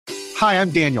Hi,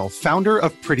 I'm Daniel, founder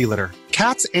of Pretty Litter.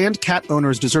 Cats and cat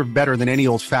owners deserve better than any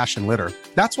old-fashioned litter.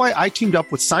 That's why I teamed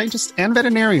up with scientists and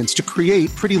veterinarians to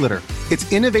create Pretty Litter.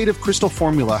 Its innovative crystal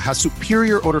formula has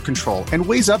superior odor control and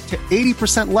weighs up to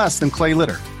 80% less than clay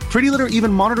litter. Pretty Litter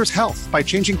even monitors health by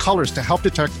changing colors to help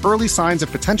detect early signs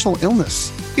of potential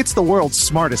illness. It's the world's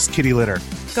smartest kitty litter.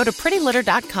 Go to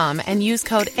prettylitter.com and use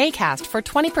code ACAST for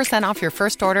 20% off your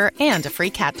first order and a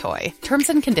free cat toy. Terms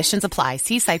and conditions apply.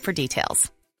 See site for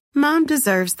details. Mom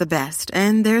deserves the best,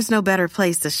 and there's no better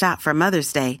place to shop for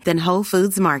Mother's Day than Whole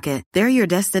Foods Market. They're your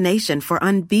destination for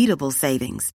unbeatable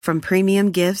savings, from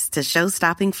premium gifts to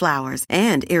show-stopping flowers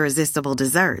and irresistible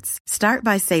desserts. Start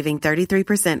by saving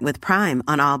 33% with Prime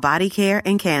on all body care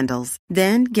and candles.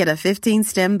 Then get a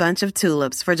 15-stem bunch of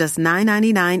tulips for just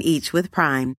 $9.99 each with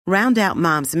Prime. Round out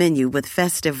Mom's menu with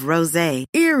festive rosé,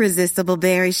 irresistible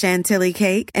berry chantilly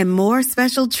cake, and more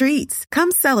special treats.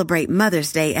 Come celebrate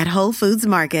Mother's Day at Whole Foods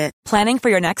Market. Planning for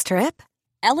your next trip?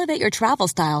 Elevate your travel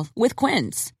style with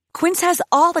Quince. Quince has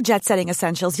all the jet-setting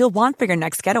essentials you'll want for your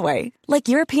next getaway, like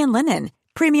European linen,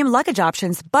 premium luggage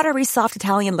options, buttery soft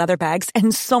Italian leather bags,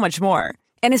 and so much more.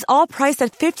 And is all priced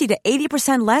at 50 to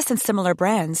 80% less than similar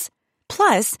brands.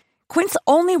 Plus, Quince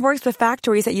only works with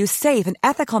factories that use safe and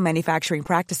ethical manufacturing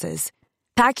practices.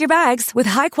 Pack your bags with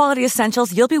high-quality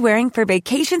essentials you'll be wearing for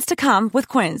vacations to come with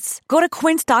Quince. Go to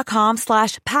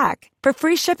quince.com/pack for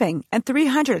free shipping and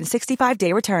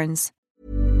 365-day returns.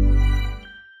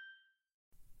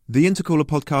 The Intercooler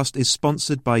podcast is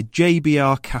sponsored by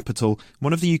JBR Capital,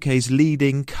 one of the UK's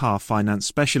leading car finance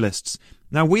specialists.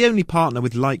 Now, we only partner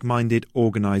with like-minded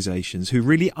organisations who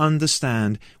really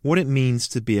understand what it means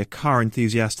to be a car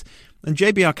enthusiast, and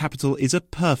JBR Capital is a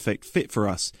perfect fit for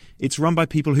us. It's run by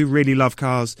people who really love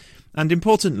cars, and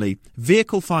importantly,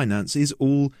 vehicle finance is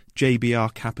all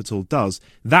JBR Capital does.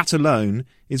 That alone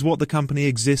is what the company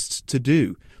exists to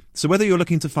do. So whether you're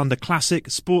looking to fund a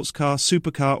classic, sports car,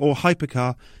 supercar or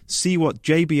hypercar, see what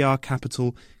JBR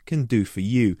Capital can do for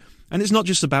you. And it's not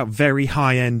just about very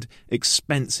high-end,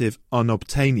 expensive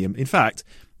unobtainium. In fact,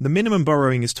 the minimum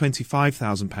borrowing is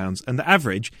 £25,000 and the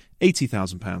average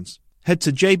 £80,000. Head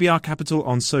to JBR Capital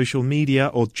on social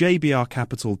media or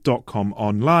jbrcapital.com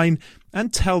online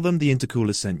and tell them the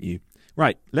Intercooler sent you.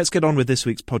 Right, let's get on with this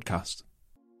week's podcast.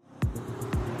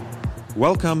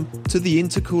 Welcome to the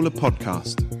Intercooler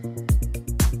podcast.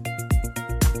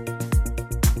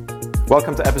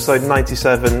 Welcome to episode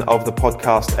 97 of the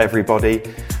podcast, everybody.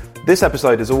 This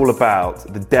episode is all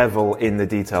about the devil in the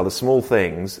detail, the small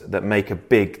things that make a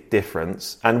big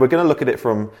difference. And we're going to look at it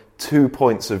from 2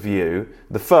 points of view.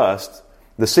 The first,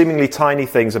 the seemingly tiny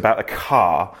things about a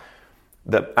car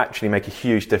that actually make a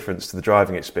huge difference to the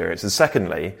driving experience. And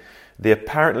secondly, the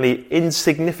apparently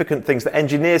insignificant things that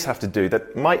engineers have to do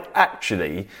that might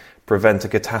actually prevent a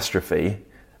catastrophe.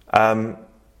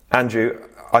 Andrew,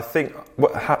 I think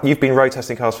you've been road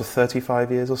testing cars for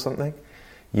 35 years or something?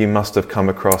 You must have come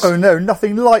across... Oh no,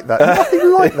 nothing like that.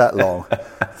 Nothing like that long.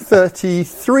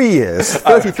 33 years.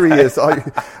 33 years.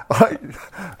 30,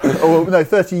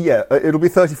 yeah. It'll be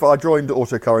 35. I joined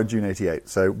Autocar in June 88,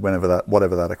 so whatever that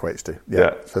equates to.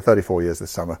 Yeah. So 34 years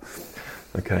this summer.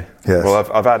 Okay. Yes.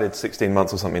 Well, I've added 16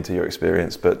 months or something to your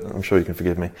experience, but I'm sure you can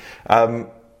forgive me.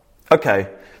 Okay.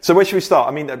 So where should we start?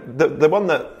 I mean, the one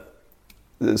that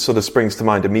sort of springs to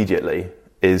mind immediately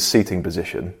is seating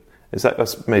position.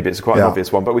 Maybe it's quite an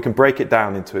obvious one, but we can break it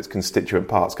down into its constituent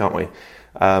parts, can't we?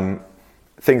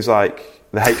 Things like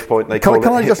the H point, Can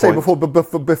I just say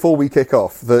before we kick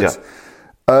off that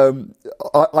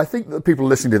I think that people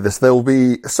listening to this, there will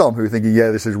be some who are thinking,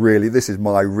 this is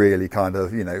my really kind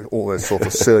of, almost sort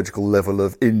of surgical level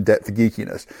of in-depth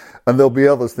geekiness. And there'll be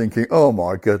others thinking, oh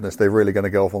my goodness, they're really going to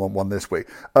go off on one this week.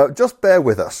 Just bear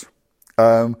with us,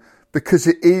 because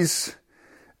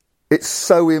it's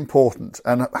so important,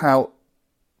 and how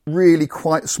really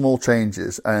quite small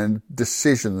changes and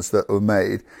decisions that are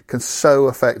made can so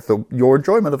affect your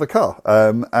enjoyment of a car.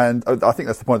 And I think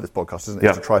that's the point of this podcast, isn't it?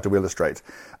 Yeah. To try to illustrate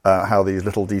how these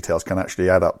little details can actually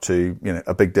add up to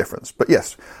a big difference. But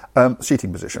yes,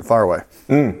 seating position, far away.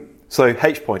 So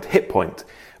H point, hip point,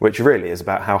 which really is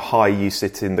about how high you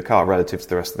sit in the car relative to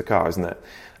the rest of the car, isn't it?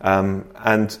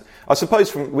 And I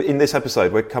suppose in this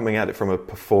episode, we're coming at it from a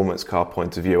performance car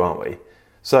point of view, aren't we?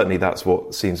 Certainly that's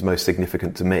what seems most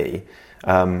significant to me.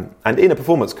 And in a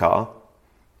performance car,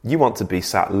 you want to be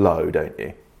sat low, don't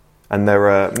you? And there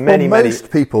are many...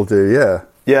 most people do, yeah.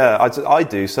 Yeah, I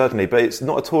do, certainly. But it's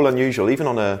not at all unusual, even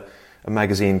on a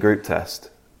magazine group test,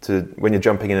 when you're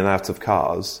jumping in and out of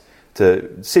cars,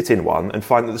 to sit in one and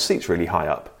find that the seat's really high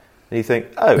up. And you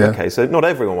think, okay, so not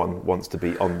everyone wants to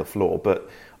be on the floor, but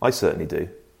I certainly do.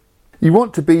 You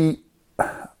want to be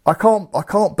I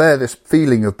can't bear this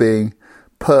feeling of being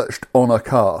perched on a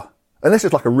car. Unless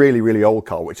it's like a really, really old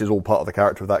car, which is all part of the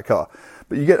character of that car.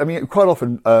 But you get, I mean, quite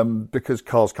often, because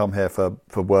cars come here for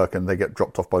work and they get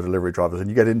dropped off by delivery drivers and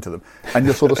you get into them and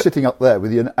you're sort of sitting up there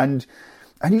with you and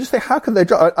you just think, how can they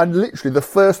drive? And literally the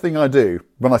first thing I do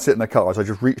when I sit in a car is I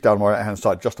just reach down my right hand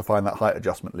side just to find that height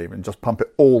adjustment lever and just pump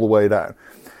it all the way down.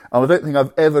 And I don't think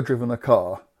I've ever driven a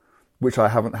car which I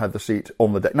haven't had the seat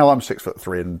on the deck. Now I'm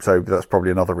 6'3", and so that's probably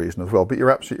another reason as well. But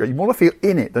you're absolutely, you want to feel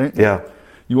in it, don't you? Yeah.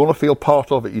 You want to feel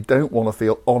part of it. You don't want to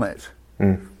feel on it.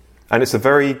 Mm. And it's a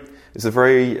very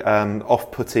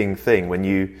off-putting thing when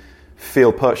you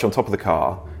feel perched on top of the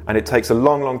car, and it takes a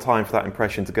long, long time for that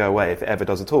impression to go away, if it ever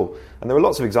does at all. And there are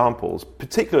lots of examples,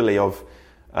 particularly of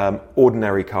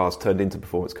ordinary cars turned into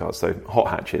performance cars. So hot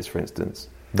hatches, for instance,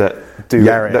 that do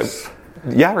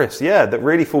Yaris, yeah, that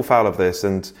really fall foul of this.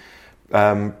 And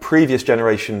previous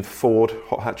generation Ford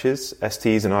hot hatches,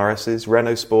 STs and RSs,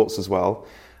 Renault Sports as well.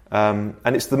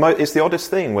 And it's the oddest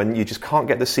thing when you just can't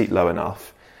get the seat low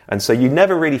enough, and so you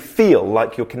never really feel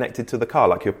like you're connected to the car,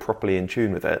 like you're properly in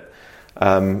tune with it,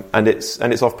 and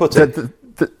it's off-putting.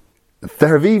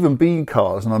 There have even been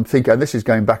cars, and I'm thinking, and this is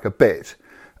going back a bit,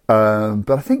 but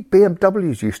I think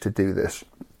BMWs used to do this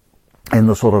in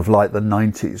the sort of like the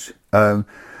 90s,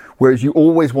 whereas you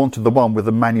always wanted the one with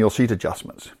the manual seat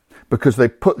adjustments because they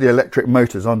put the electric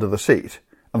motors under the seat,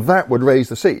 and that would raise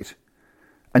the seat.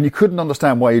 And you couldn't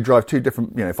understand why you drive two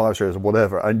different, 5 Series or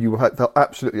whatever, and you felt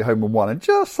absolutely home in one and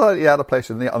just slightly out of place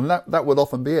in the other, and that would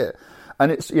often be it.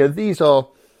 And it's, these are,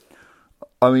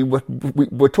 I mean,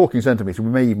 we're talking centimetres, we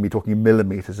may even be talking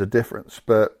millimetres of difference,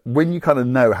 but when you kind of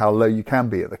know how low you can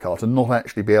be at the car to not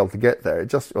actually be able to get there, it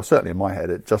just, or certainly in my head,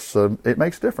 it just, it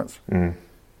makes a difference. Mm.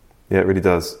 Yeah, it really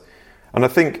does. And I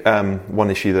think one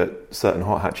issue that certain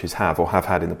hot hatches have, or have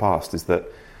had in the past, is that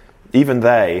even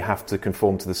they have to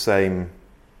conform to the same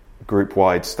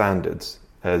group-wide standards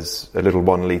as a little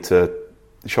 1 litre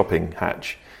shopping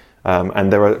hatch.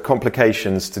 And there are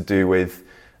complications to do with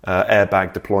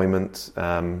airbag deployment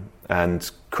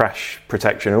and crash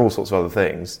protection and all sorts of other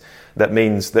things. That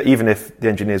means that even if the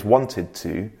engineers wanted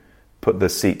to put the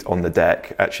seat on the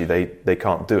deck, actually they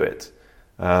can't do it.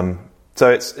 So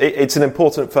it's an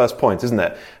important first point, isn't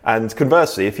it? And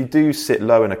conversely, if you do sit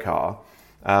low in a car,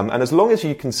 and as long as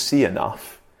you can see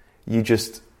enough, you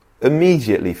just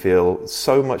immediately feel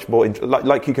so much more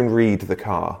like you can read the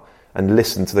car and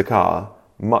listen to the car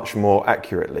much more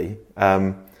accurately.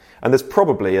 And there's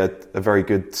probably a very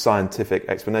good scientific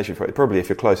explanation for it. Probably if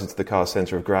you're closer to the car's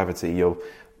centre of gravity,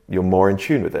 you're more in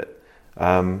tune with it.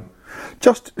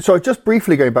 Just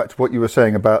briefly going back to what you were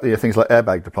saying about things like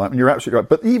airbag deployment, and you're absolutely right,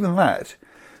 but even that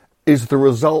is the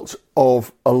result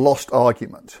of a lost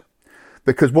argument.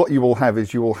 Because what you will have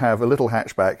is you will have a little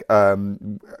hatchback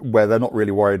where they're not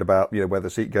really worried about where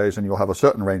the seat goes, and you'll have a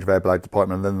certain range of airbag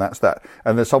deployment, and then that's that.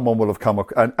 And then someone will have come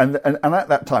and at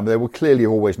that time they would clearly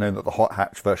have always known that the hot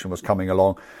hatch version was coming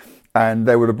along, and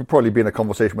there would have probably been a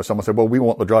conversation where someone said, well, we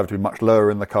want the driver to be much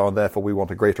lower in the car, and therefore we want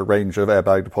a greater range of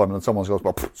airbag deployment. And someone goes,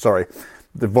 well, sorry,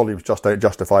 the volumes just don't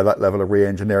justify that level of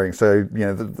re-engineering. So,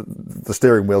 the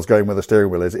steering wheel's going where the steering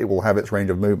wheel is. It will have its range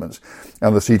of movements,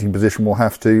 and the seating position will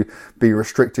have to be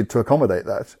restricted to accommodate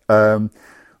that.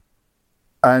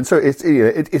 And so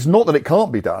it's not that it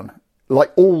can't be done.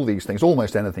 Like all these things,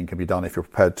 almost anything can be done if you're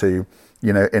prepared to,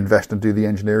 invest and do the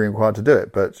engineering required to do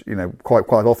it. But,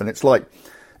 quite often it's like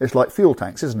fuel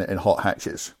tanks, isn't it, in hot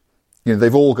hatches?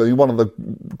 They've all got, one of the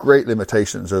great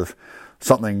limitations of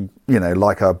something,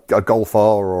 like a Golf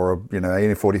R or an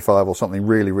AN45 or something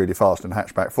really, really fast in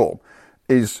hatchback form,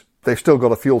 is they've still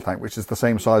got a fuel tank which is the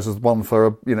same size as one for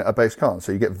a base car.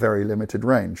 So you get very limited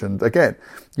range. And again,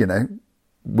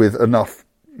 with enough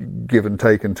give and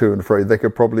take and to and fro, they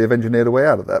could probably have engineered a way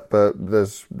out of that, but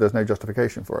there's no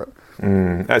justification for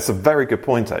it. That's a very good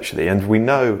point, actually. And we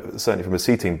know, certainly from a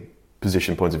seating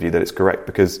position point of view, that it's correct,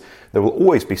 because there will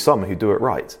always be some who do it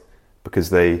right, because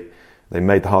they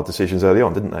made the hard decisions early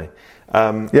on, didn't they?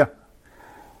 Yeah.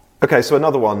 Okay, so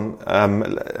another one,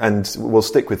 and we'll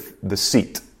stick with the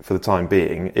seat for the time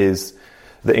being, is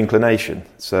the inclination.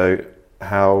 So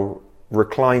how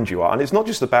reclined you are. And it's not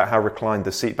just about how reclined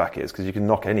the seat back is, because you can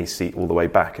knock any seat all the way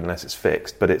back unless it's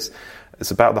fixed, but it's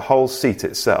about the whole seat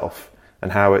itself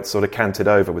and how it's sort of canted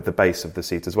over with the base of the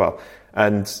seat as well.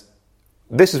 And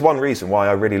this is one reason why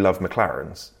I really love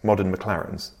McLarens, modern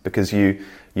McLarens, because you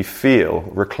feel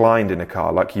reclined in a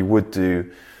car like you would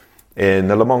do in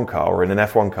a Le Mans car or in an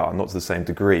F1 car, not to the same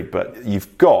degree, but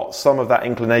you've got some of that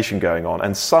inclination going on,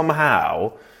 and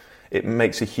somehow it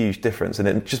makes a huge difference. And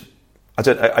it just,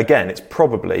 it's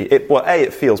probably,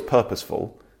 it feels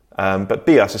purposeful, But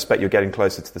B, I suspect you're getting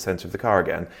closer to the centre of the car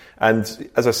again. And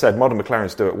as I said, modern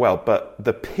McLarens do it well. But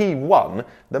the P1,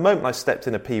 the moment I stepped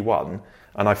in a P1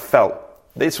 and I felt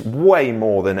it's way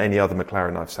more than any other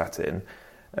McLaren I've sat in,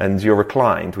 and you're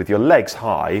reclined with your legs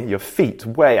high, your feet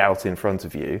way out in front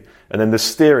of you, and then the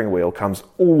steering wheel comes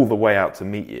all the way out to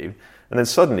meet you, and then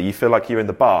suddenly you feel like you're in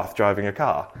the bath driving a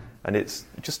car. And it's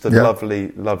just a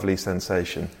lovely, lovely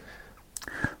sensation.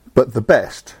 But the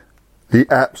best, the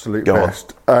absolute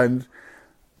best, and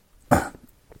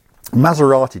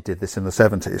Maserati did this in the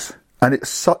 70s, and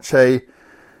it's such a,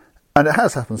 and it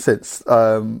has happened since.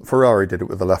 Ferrari did it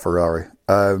with the LaFerrari.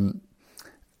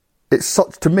 It's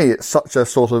such, to me, it's such a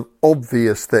sort of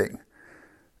obvious thing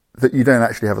that you don't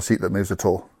actually have a seat that moves at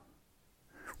all.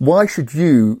 Why should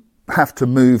you have to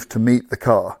move to meet the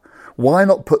car? Why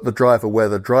not put the driver where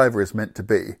the driver is meant to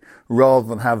be, rather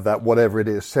than have that, whatever it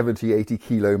is, 70, 80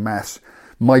 kilo mass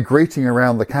migrating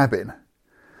around the cabin?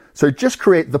 So just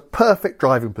create the perfect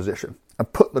driving position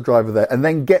and put the driver there, and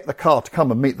then get the car to come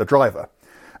and meet the driver.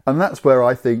 And that's where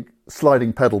I think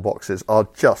sliding pedal boxes are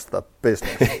just the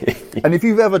business. And if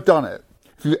you've ever done it,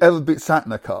 if you've ever been sat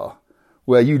in a car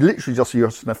where you literally you're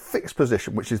just in a fixed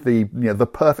position, which is the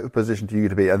perfect position for you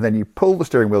to be, and then you pull the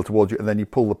steering wheel towards you, and then you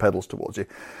pull the pedals towards you,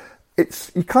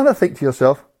 you kind of think to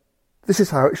yourself, this is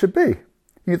how it should be.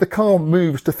 The car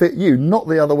moves to fit you, not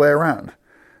the other way around.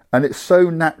 And it's so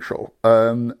natural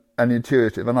and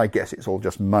intuitive. And I guess it's all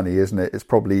just money, isn't it? It's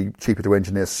probably cheaper to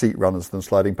engineer seat runners than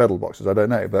sliding pedal boxes. I don't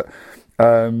know. But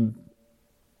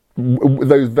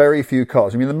those very few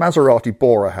cars. I mean, the Maserati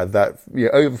Bora had that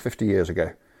over 50 years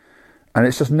ago. And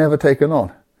it's just never taken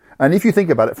on. And if you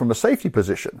think about it from a safety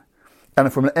position,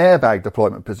 and from an airbag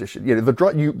deployment position,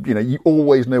 you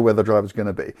always know where the driver's going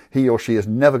to be. He or she is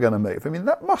never going to move. I mean,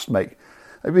 that must make.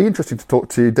 It'd be interesting to talk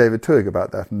to David Tuig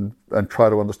about that and try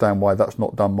to understand why that's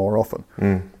not done more often.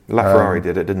 LaFerrari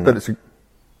did it, didn't it?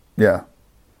 Yeah.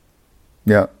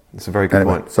 It's a very good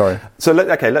point. Sorry. So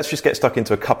let's just get stuck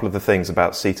into a couple of the things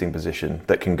about seating position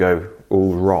that can go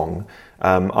all wrong.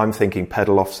 I'm thinking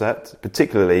pedal offset,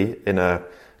 particularly in a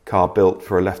car built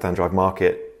for a left-hand drive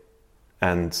market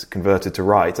and converted to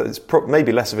right. It's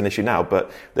maybe less of an issue now,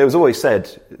 but there was always said,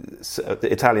 the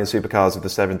Italian supercars of the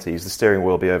 70s, the steering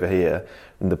wheel will be over here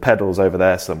and the pedals over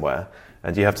there somewhere,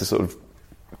 and you have to sort of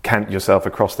cant yourself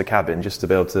across the cabin just to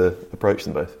be able to approach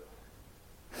them both.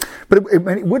 But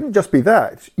it wouldn't just be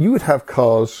that. You would have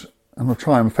cars, and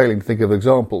I'm failing to think of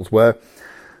examples, where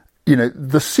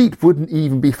the seat wouldn't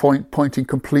even be pointing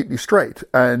completely straight,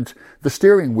 and the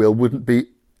steering wheel wouldn't be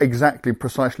exactly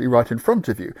precisely right in front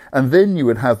of you, and then you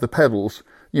would have the pedals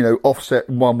offset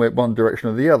one direction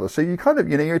or the other, so you kind of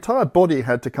your entire body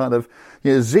had to kind of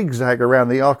zigzag around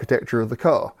the architecture of the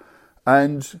car.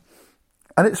 And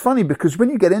it's funny because when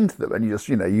you get into them and you just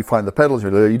you find the pedals,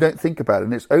 you don't think about it,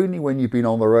 and it's only when you've been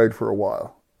on the road for a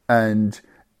while, and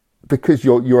because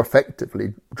you're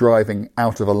effectively driving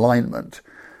out of alignment,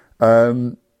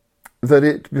 that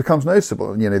it becomes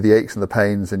noticeable. The aches and the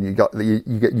pains, and you get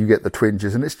the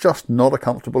twinges, and it's just not a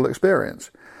comfortable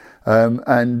experience.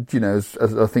 And as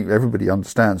I think everybody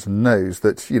understands and knows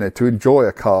that to enjoy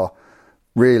a car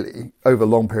really over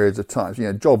long periods of time,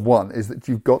 job one is that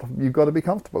you've got to be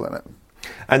comfortable in it.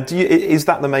 And is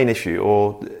that the main issue,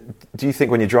 or do you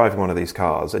think when you're driving one of these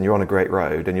cars and you're on a great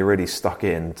road and you're really stuck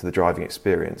into the driving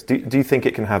experience, do you think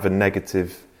it can have a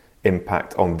negative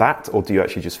impact on that, or do you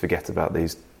actually just forget about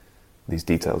these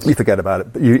details? You forget about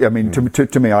it.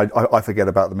 To me, I forget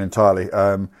about them entirely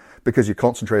because you're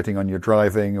concentrating on your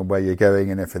driving and where you're going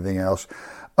and everything else.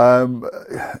 No,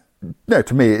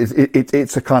 to me,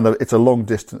 it's a long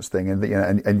distance thing,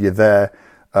 and you're there,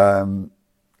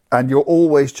 and you're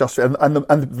always just one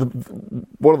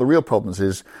of the real problems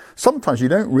is sometimes you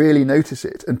don't really notice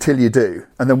it until you do,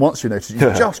 and then once you notice it,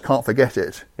 you just can't forget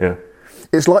it. Yeah,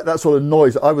 it's like that sort of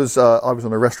noise. I was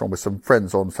in a restaurant with some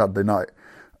friends on Saturday night.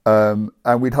 And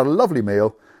we'd had a lovely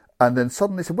meal, and then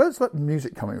suddenly said, "Where's that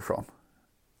music coming from?"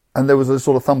 And there was a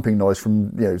sort of thumping noise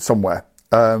from somewhere.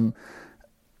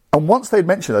 And once they'd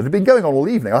mentioned it, it had been going on all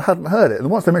evening. I hadn't heard it, and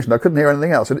once they mentioned it, I couldn't hear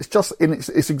anything else. And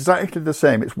it's exactly the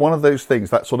same. It's one of those things,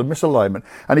 that sort of misalignment.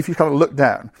 And if you kind of look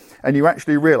down and you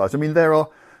actually realise, there are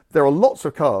lots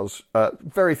of cars,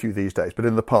 very few these days, but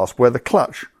in the past, where the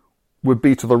clutch would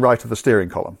be to the right of the steering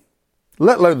column,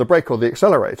 let alone the brake or the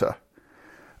accelerator.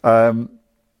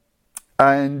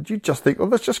 And you just think,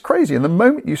 that's just crazy. And the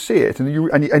moment you see it, and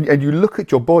you look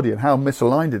at your body and how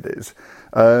misaligned it is,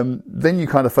 then you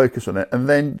kind of focus on it. And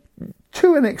then,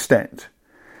 to an extent,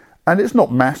 and it's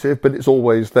not massive, but it's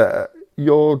always there,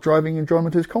 your driving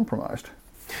enjoyment is compromised.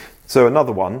 So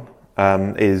another one,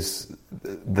 is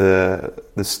the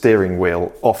steering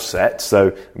wheel offset.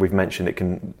 So we've mentioned it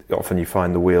can often you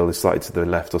find the wheel is slightly to the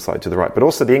left or slightly to the right, but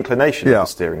also the inclination of the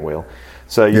steering wheel.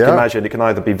 So you can imagine it can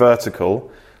either be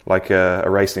vertical, like a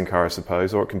racing car, I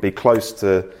suppose, or it can be close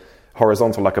to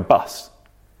horizontal, like a bus.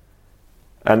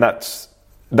 And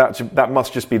that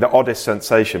must just be the oddest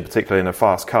sensation, particularly in a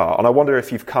fast car. And I wonder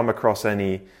if you've come across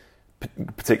any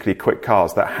particularly quick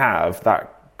cars that have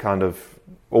that kind of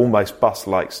almost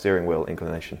bus-like steering wheel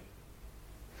inclination.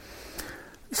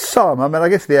 Some, I mean, I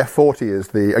guess the F40 is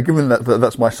given that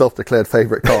that's my self-declared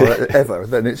favourite car ever.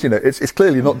 Then it's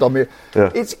clearly not done me.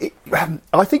 Yeah.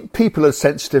 I think people are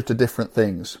sensitive to different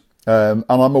things, and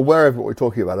I'm aware of what we're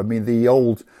talking about. I mean, the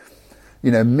old,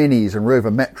 Minis and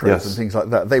Rover Metros and things like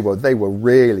that. They were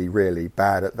really, really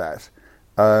bad at that.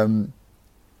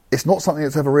 It's not something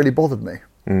that's ever really bothered me.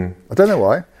 I don't know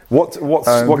why. What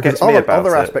gets me about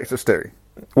other aspects of steering.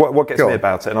 What gets me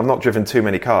about it, and I've not driven too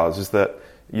many cars, is that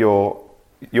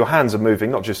your hands are moving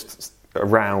not just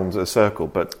around a circle,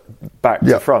 but back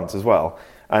to front as well.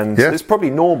 And it's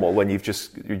probably normal when you're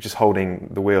just holding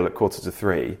the wheel at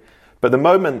 2:45. But the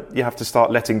moment you have to start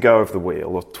letting go of the wheel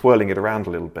or twirling it around a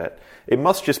little bit, it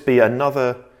must just be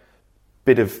another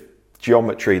bit of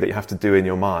geometry that you have to do in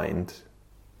your mind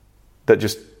that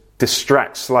just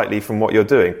distracts slightly from what you're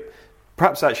doing.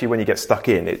 Perhaps actually when you get stuck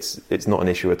in, it's not an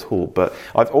issue at all. But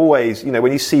I've always,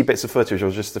 when you see bits of footage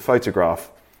or just a photograph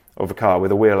of a car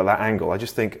with a wheel at that angle, I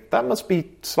just think that must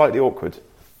be slightly awkward.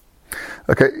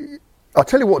 Okay, I'll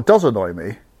tell you what does annoy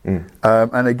me,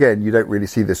 and again, you don't really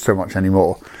see this so much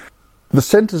anymore. The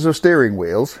centres of steering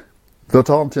wheels that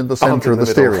aren't in the centre of the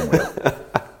steering wheel.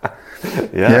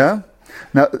 Yeah?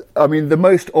 Now, I mean, the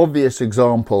most obvious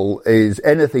example is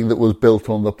anything that was built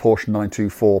on the Porsche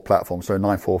 924 platform, so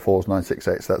 944s,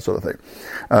 968s, that sort of thing.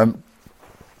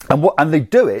 And they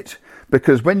do it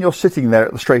because when you're sitting there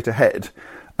at the straight ahead,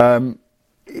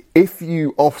 if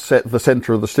you offset the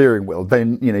centre of the steering wheel,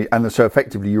 then, and so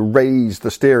effectively you raise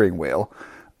the steering wheel,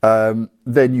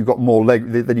 then you've got more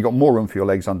room for your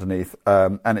legs underneath,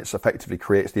 and it's effectively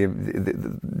creates the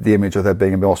image of there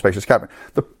being a more spacious cabin.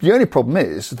 The only problem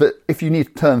is that if you need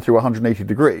to turn through 180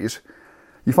 degrees,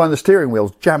 you find the steering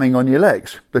wheel's jamming on your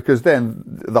legs, because then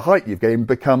the height you've gained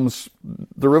becomes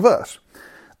the reverse.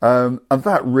 And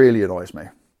that really annoys me,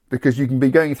 because you can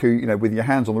be going through, with your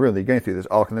hands on the wheel, you're going through this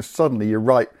arc, and then suddenly your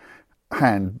right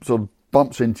hand sort of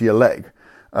bumps into your leg.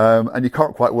 And you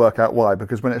can't quite work out why,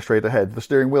 because when it's straight ahead, the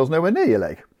steering wheel's nowhere near your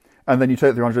leg. And then you turn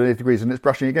it through 180 degrees and it's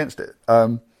brushing against it.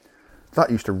 That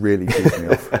used to really piss me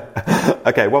off.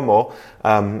 Okay, one more.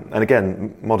 And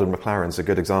again, modern McLaren's a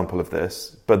good example of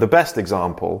this. But the best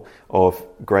example of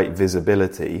great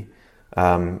visibility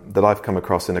that I've come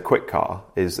across in a quick car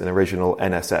is an original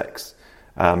NSX.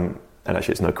 And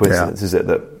actually, it's no coincidence, is it,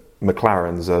 that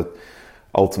McLaren's are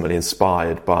ultimately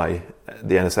inspired by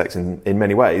the NSX in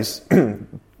many ways.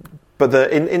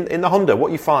 But in the Honda,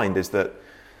 what you find is that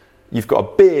you've got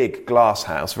a big glass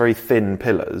house, very thin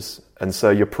pillars, and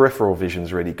so your peripheral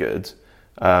vision's really good.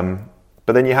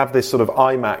 But then you have this sort of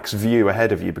IMAX view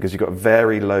ahead of you because you've got a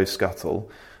very low scuttle,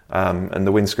 and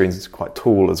the windscreen's quite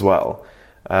tall as well.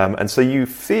 And so you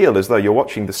feel as though you're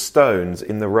watching the stones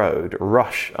in the road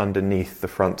rush underneath the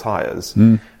front tyres.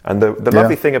 And the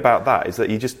lovely thing about that is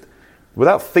that you just,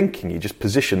 without thinking, you just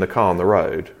position the car on the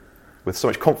road with so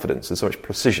much confidence and so much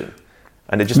precision.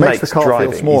 And it just makes the car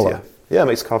driving feel smaller. easier. Yeah, it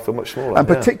makes the car feel much smaller. And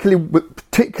particularly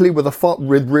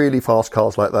with really fast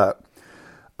cars like that.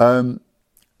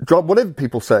 Whatever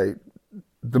people say,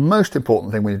 the most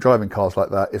important thing when you're driving cars like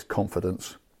that is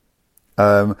confidence.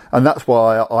 And that's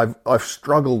why I've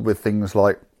struggled with things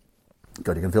like,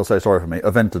 God, you can feel so sorry for me,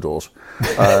 Aventadors,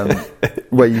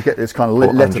 where you get this kind of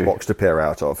letterbox to peer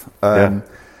out of, and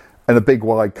a big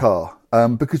wide car,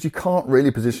 because you can't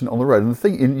really position it on the road. And the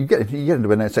thing, you get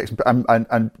into an NSX,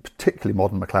 and particularly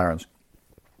modern McLarens,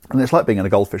 and it's like being in a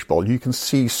goldfish bowl. You can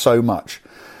see so much,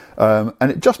 and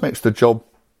it just makes the job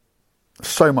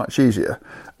so much easier.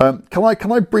 Can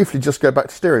I briefly just go back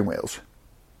to steering wheels?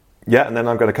 Yeah, and then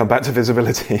I'm going to come back to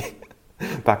visibility.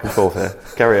 Back and forth here.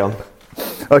 Carry on.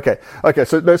 Okay.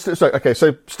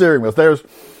 So steering wheels. There's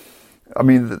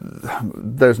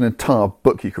an entire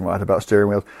book you can write about steering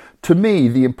wheels. To me,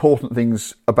 the important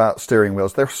things about steering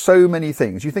wheels, there are so many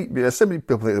things. There's so many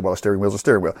people think, well, a steering wheel's a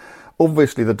steering wheel.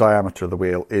 Obviously, the diameter of the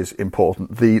wheel is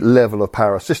important. The level of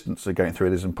power assistance that going through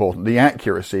it is important. The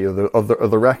accuracy of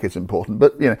the rack is important.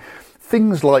 But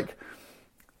things like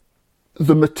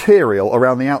the material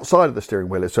around the outside of the steering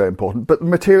wheel is so important, but the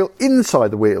material inside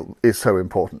the wheel is so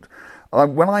important.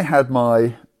 When I had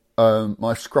my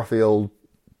scruffy old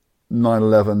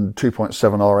 911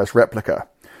 2.7 RS replica,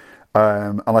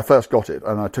 And I first got it,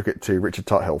 and I took it to Richard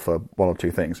Tuthill for one or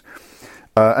two things.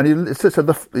 And he said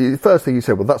the first thing he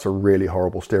said, well, that's a really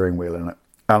horrible steering wheel in it.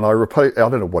 And I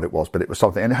don't know what it was, but it was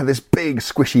something. And it had this big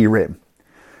squishy rim.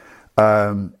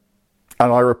 And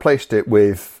I replaced it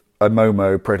with a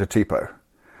Momo Prototipo.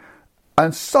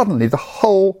 And suddenly the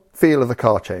whole feel of the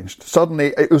car changed.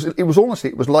 Suddenly it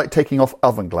was like taking off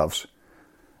oven gloves.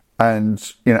 And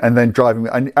then driving,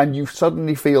 and you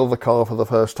suddenly feel the car for the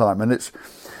first time. And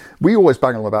we always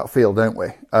bang on about feel, don't we?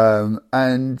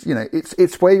 And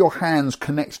it's where your hands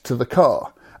connect to the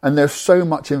car, and there's so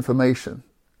much information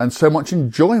and so much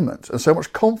enjoyment and so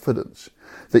much confidence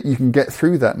that you can get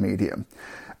through that medium.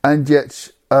 And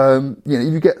yet,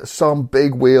 you get some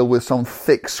big wheel with some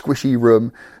thick, squishy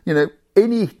room.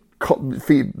 Any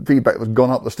feedback that's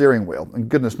gone up the steering wheel, and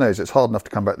goodness knows it's hard enough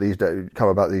to come about these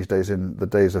days in the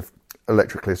days of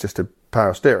electrically assisted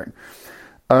power steering.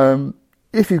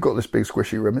 If you've got this big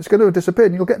squishy rim, it's going to disappear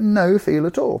and you'll get no feel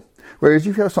at all. Whereas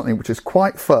if you have something which is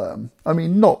quite firm, I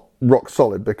mean, not rock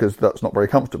solid because that's not very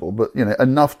comfortable, but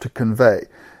enough to convey,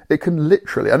 it can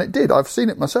literally, and it did, I've seen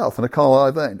it myself in a car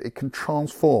I've owned, it can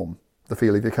transform the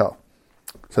feel of your car.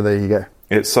 So there you go.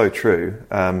 It's so true.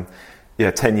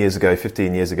 10 years ago,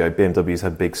 15 years ago, BMWs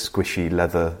had big squishy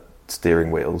leather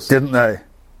steering wheels. Didn't they?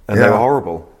 And they were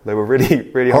horrible. They were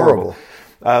really, really horrible.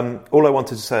 All I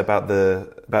wanted to say about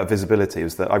visibility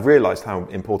was that I realised how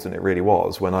important it really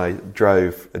was when I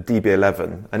drove a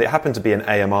DB11, and it happened to be an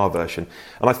AMR version.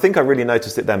 And I think I really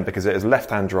noticed it then because it was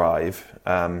left-hand drive,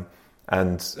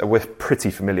 and we're pretty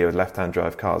familiar with left-hand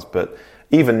drive cars. But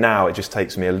even now, it just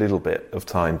takes me a little bit of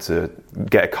time to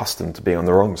get accustomed to being on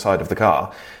the wrong side of the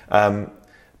car.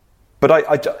 But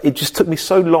it just took me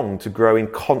so long to grow in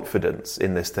confidence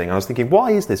in this thing. I was thinking,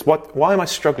 why is this? Why am I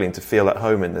struggling to feel at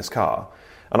home in this car?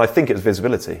 And I think it's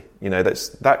visibility.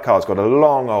 That car's got a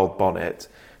long old bonnet.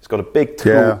 It's got a big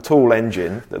tall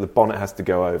engine that the bonnet has to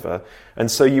go over. And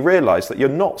so you realise that you're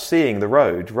not seeing the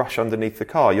road rush underneath the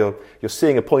car. You're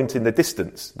seeing a point in the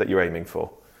distance that you're aiming for.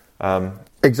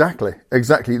 Exactly.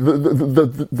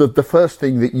 The first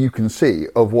thing that you can see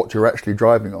of what you're actually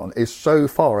driving on is so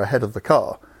far ahead of the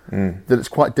car that it's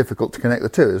quite difficult to connect the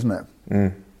two, isn't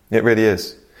it? It really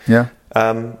is. Yeah.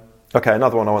 Okay,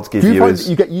 another one I want to give you is... Do you find that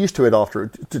you get used to it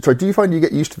after... Sorry, do you find you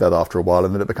get used to that after a while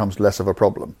and then it becomes less of a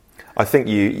problem? I think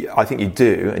you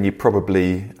do, and you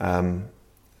probably account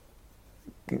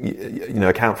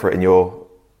for it in your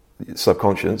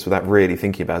subconscious without really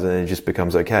thinking about it, and it just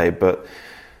becomes okay. But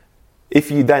if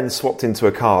you then swapped into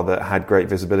a car that had great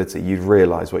visibility, you'd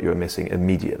realise what you were missing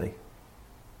immediately.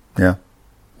 Yeah,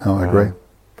 no, I agree.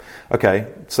 Okay,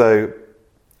 so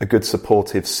a good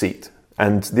supportive seat.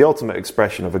 And the ultimate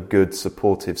expression of a good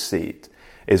supportive seat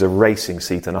is a racing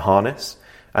seat and a harness.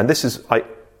 And this is, I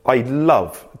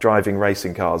love driving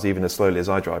racing cars, even as slowly as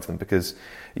I drive them, because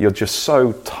you're just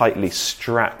so tightly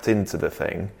strapped into the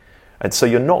thing. And so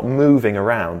you're not moving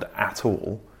around at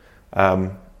all.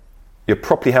 You're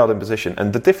properly held in position.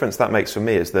 And the difference that makes for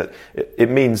me is that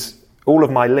it means all of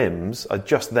my limbs are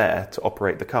just there to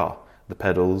operate the car, the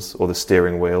pedals or the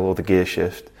steering wheel or the gear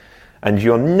shift. And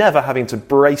you're never having to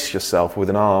brace yourself with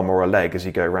an arm or a leg as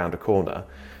you go around a corner.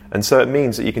 And so it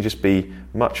means that you can just be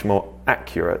much more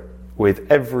accurate with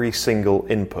every single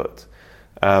input.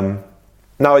 Now,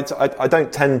 I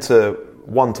don't tend to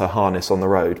want a harness on the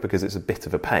road because it's a bit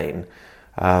of a pain.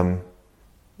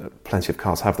 Plenty of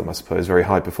cars have them, I suppose. Very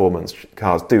high performance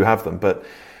cars do have them. But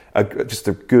just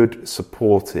a good,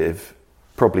 supportive,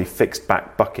 probably fixed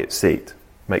back bucket seat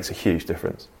makes a huge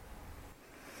difference.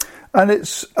 And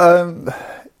it's the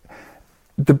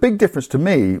big difference to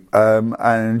me, and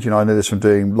I know this from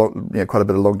doing quite a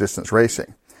bit of long distance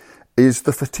racing, is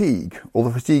the fatigue, or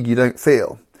the fatigue you don't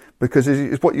feel, because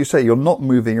it's what you say, you're not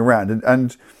moving around, and I'm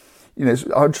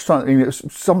just trying.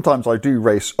 Sometimes I do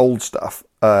race old stuff,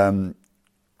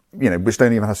 which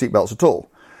don't even have seatbelts at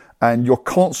all, and you're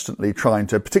constantly trying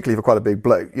to, particularly for quite a big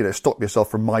bloke, stop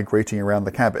yourself from migrating around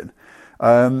the cabin.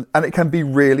 And it can be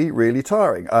really, really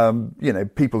tiring.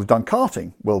 People who've done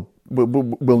karting will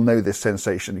know this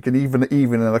sensation. You can even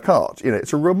in a kart.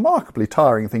 It's a remarkably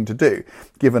tiring thing to do,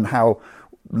 given how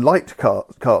light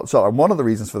karts are. And one of the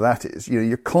reasons for that is,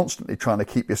 you're constantly trying to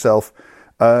keep yourself,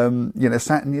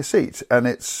 sat in your seat. And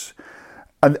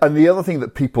and the other thing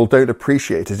that people don't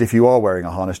appreciate is if you are wearing a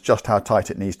harness, just how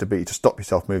tight it needs to be to stop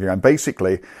yourself moving around.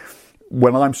 Basically,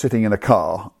 when I'm sitting in a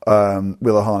car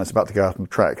with a harness about to go out on the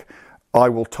track, I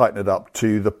will tighten it up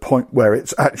to the point where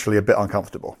it's actually a bit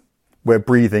uncomfortable, where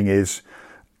breathing is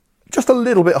just a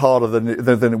little bit harder than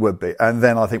it would be. And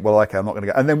then I think, well, okay, I'm not going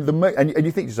to go. And then and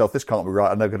you think to yourself, this can't be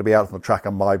right. I'm not going to be out on the track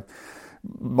and my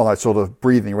my sort of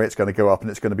breathing rate's going to go up and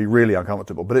it's going to be really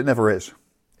uncomfortable. But it never is.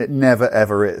 It never,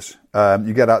 ever is.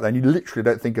 You get out there and you literally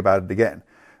don't think about it again,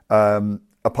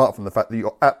 apart from the fact that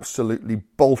you're absolutely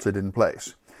bolted in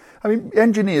place. I mean,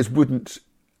 engineers wouldn't,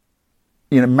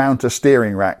 mount a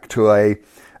steering rack to a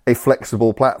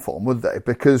flexible platform, would they?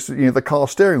 Because, the car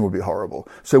steering would be horrible.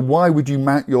 So why would you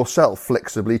mount yourself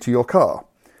flexibly to your car?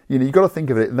 You've got to think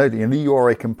of it, you are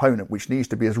a component which needs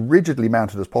to be as rigidly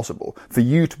mounted as possible for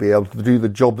you to be able to do the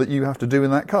job that you have to do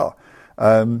in that car.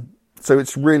 So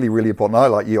it's really, really important. I,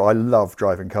 like you, I love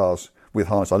driving cars with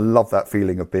harness. I love that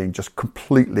feeling of being just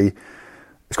completely...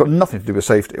 It's got nothing to do with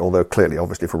safety, although clearly,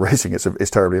 obviously, for racing it's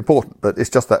terribly important. But it's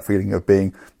just that feeling of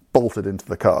being bolted into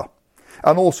the car.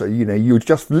 And also, you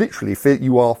just literally feel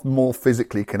you are more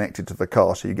physically connected to the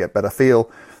car, so you get better feel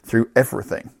through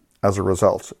everything as a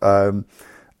result.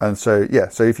 And so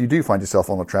if you do find yourself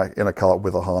on the track in a car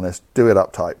with a harness, do it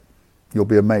uptight. You'll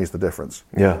be amazed the difference.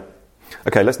 Yeah.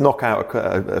 Okay, let's knock out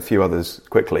a few others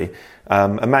quickly.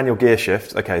 A manual gear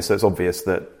shift. Okay, so it's obvious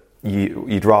that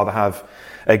you'd rather have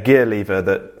a gear lever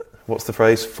that, what's the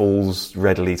phrase, falls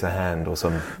readily to hand or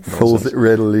some nonsense. Falls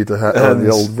readily to hand,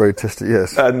 the old rotistic,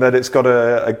 yes. And that it's got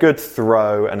a good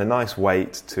throw and a nice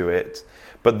weight to it.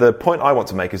 But the point I want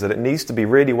to make is that it needs to be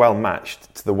really well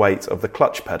matched to the weight of the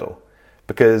clutch pedal.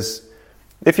 Because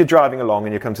if you're driving along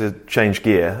and you come to change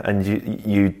gear and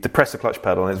you depress the clutch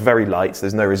pedal and it's very light, so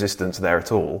there's no resistance there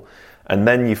at all, and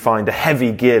then you find a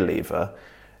heavy gear lever,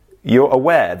 you're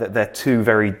aware that they're two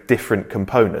very different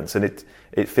components, and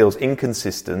it feels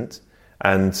inconsistent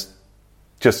and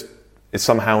just is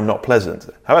somehow not pleasant.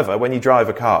 However, when you drive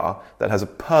a car that has a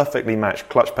perfectly matched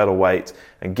clutch pedal weight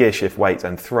and gear shift weight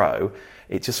and throw,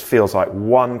 it just feels like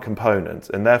one component,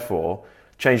 and therefore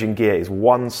changing gear is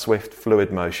one swift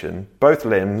fluid motion, both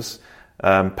limbs,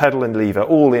 pedal and lever,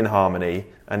 all in harmony,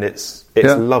 and it's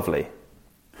lovely.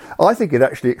 I think it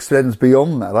actually extends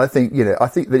beyond that. I think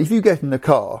that if you get in a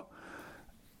car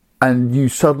and you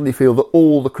suddenly feel that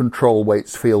all the control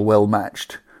weights feel well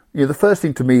matched, the first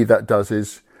thing to me that does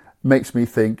is makes me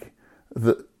think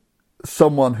that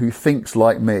someone who thinks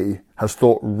like me has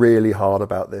thought really hard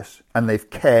about this and they've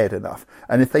cared enough.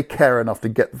 And if they care enough to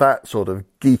get that sort of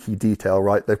geeky detail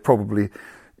right, they've probably,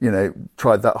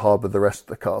 tried that hard with the rest of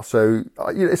the car. So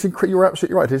you're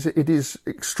absolutely right. It is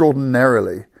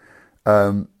extraordinarily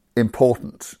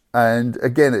important. And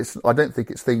again, I don't think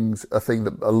it's a thing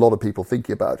that a lot of people think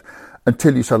about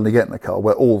until you suddenly get in a car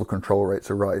where all the control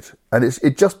rates are right. And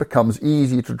it just becomes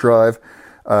easy to drive,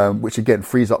 which again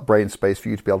frees up brain space for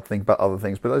you to be able to think about other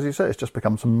things. But as you say, it's just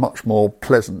becomes a much more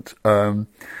pleasant,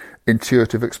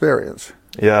 intuitive experience.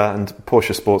 Yeah, and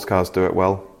Porsche sports cars do it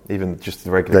well. Even just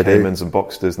the regular Caymans and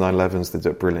Boxsters, 911s, they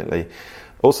do it brilliantly.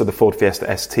 Also the Ford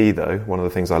Fiesta ST, though, one of the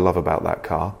things I love about that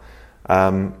car.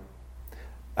 And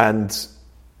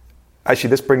actually,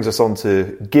 this brings us on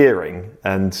to gearing,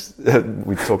 and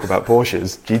we talk about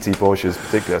Porsches, GT Porsches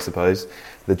particularly, I suppose.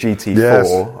 The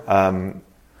GT4,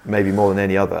 maybe more than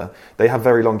any other, they have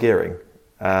very long gearing.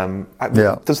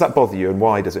 Does that bother you, and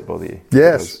why does it bother you?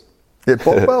 Yes.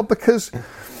 Because...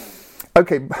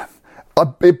 Okay,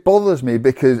 it bothers me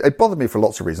for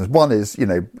lots of reasons. One is,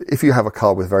 if you have a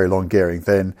car with very long gearing,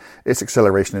 then its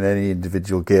acceleration in any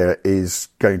individual gear is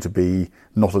going to be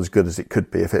not as good as it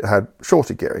could be if it had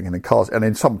shorter gearing. And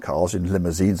in some cars, in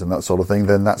limousines and that sort of thing,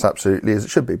 then that's absolutely as it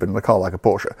should be. But in a car like a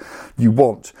Porsche, you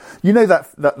want,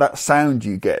 that sound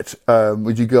you get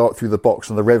when you go up through the box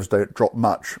and the revs don't drop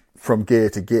much from gear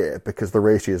to gear because the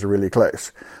ratios are really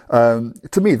close.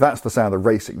 To me, that's the sound of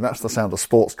racing. That's the sound of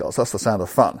sports cars. That's the sound of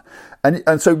fun.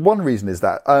 And so one reason is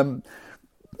that.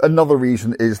 Another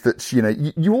reason is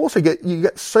that, you also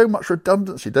get so much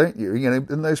redundancy, don't you?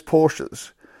 In those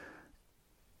Porsches.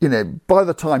 By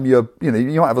the time you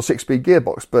might have a 6-speed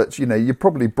gearbox, but, you're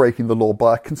probably breaking the law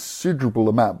by a considerable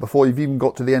amount before you've even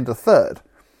got to the end of third.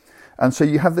 And so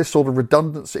you have this sort of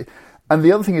redundancy. And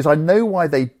the other thing is, I know why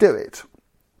they do it.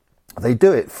 They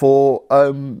do it for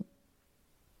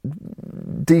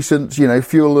decent,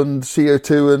 fuel and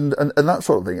CO2 and that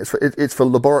sort of thing. It's for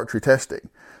laboratory testing,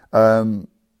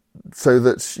 so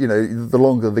that the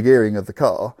longer the gearing of the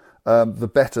car, the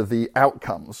better the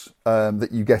outcomes that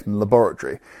you get in the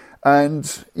laboratory.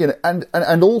 And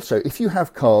and also if you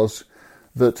have cars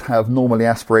that have normally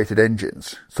aspirated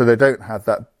engines, so they don't have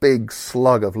that big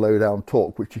slug of low down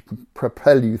torque which you can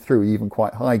propel you through even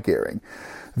quite high gearing,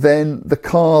 then the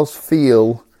cars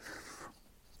feel,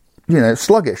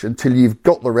 sluggish until you've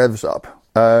got the revs up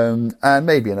And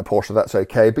maybe in a Porsche that's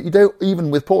okay, but you don't,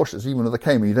 even with Porsches, even with the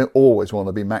Cayman, you don't always want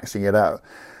to be maxing it out.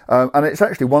 And it's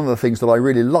actually one of the things that I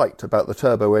really liked about the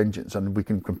turbo engines, and we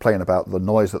can complain about the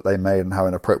noise that they made and how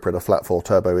inappropriate a flat four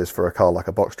turbo is for a car like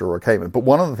a Boxster or a Cayman. But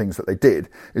one of the things that they did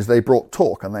is they brought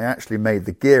torque, and they actually made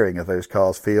the gearing of those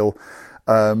cars feel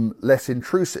less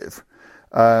intrusive.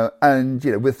 And,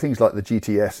 you know, with things like the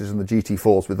GTSs and the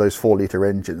GT4s with those 4-litre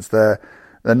engines, they're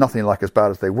nothing like as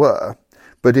bad as they were.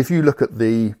 But if you look at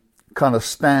the kind of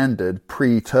standard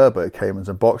pre-turbo Caymans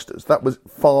and Boxsters, that was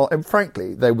far, and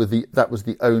frankly, that was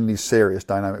the only serious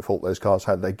dynamic fault those cars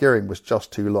had. Their gearing was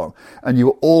just too long, and you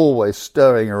were always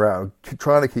stirring around,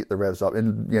 trying to keep the revs up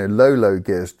in, you know, low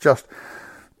gears, just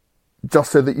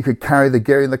so that you could carry the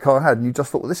gearing the car had. And you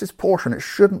just thought, well, this is Porsche, and it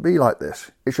shouldn't be like this.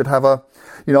 It should have a,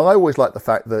 you know, I always like the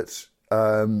fact that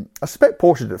I suspect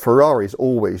Porsche did. Ferraris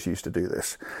always used to do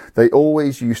this. They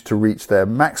always used to reach their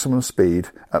maximum speed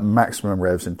at maximum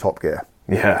revs in top gear.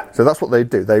 Yeah. So that's what they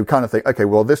do. They kind of think, okay,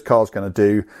 well, this car's going to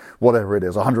do whatever it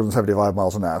is, 175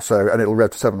 miles an hour. So, and it'll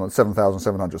rev to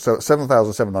 7,700. So at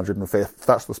 7,705th,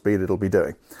 that's the speed it'll be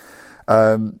doing.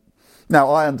 Now,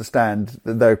 I understand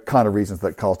that there are kind of reasons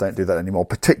that cars don't do that anymore,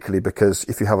 particularly because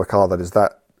if you have a car that is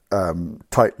that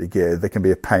tightly geared, they can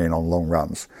be a pain on long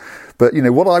runs. But, you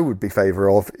know, what I would be favour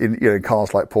of in, you know, in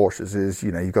cars like Porsches is, you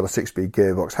know, you've got a 6-speed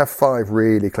gearbox, have 5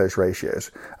 really close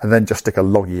ratios, and then just stick a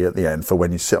loggy at the end for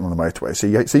when you sit on the motorway. So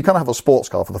you kind of have a sports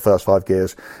car for the first 5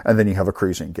 gears, and then you have a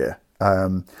cruising gear.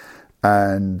 And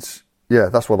yeah,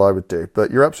 that's what I would do.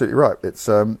 But you're absolutely right. It's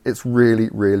really,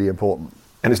 really important.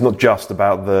 And it's not just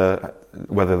about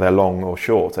whether they're long or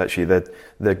short. Actually,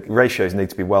 the ratios need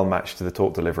to be well matched to the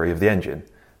torque delivery of the engine.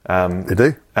 They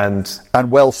do,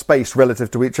 and well spaced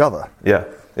relative to each other. Yeah.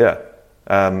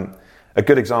 A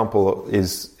good example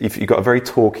is if you've got a very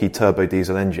torquey turbo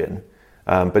diesel engine,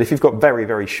 but if you've got very,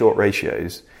 very short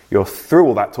ratios, you're through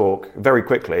all that torque very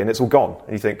quickly, and it's all gone.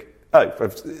 And you think, oh,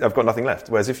 I've got nothing left.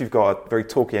 Whereas if you've got a very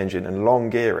torquey engine and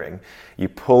long gearing, you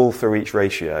pull through each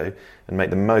ratio and make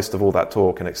the most of all that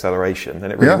torque and acceleration,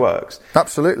 and it really works.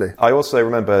 Absolutely. I also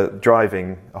remember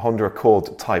driving a Honda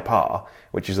Accord Type R,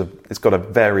 which is it's got a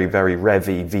very, very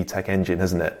revvy VTEC engine,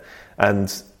 hasn't it?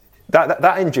 And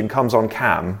that engine comes on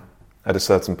cam at a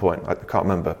certain point. I can't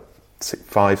remember,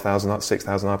 5,000,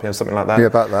 6,000 RPM, something like that. Yeah,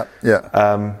 about that.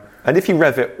 Yeah. And if you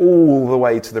rev it all the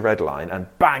way to the red line and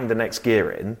bang the next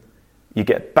gear in, you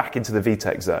get back into the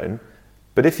VTEC zone.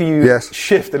 But if you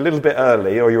shift a little bit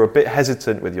early, or you're a bit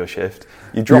hesitant with your shift,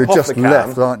 you drop off the cam,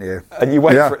 left, aren't you? And you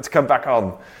wait for it to come back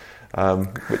on,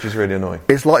 which is really annoying.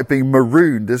 It's like being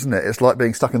marooned, isn't it? It's like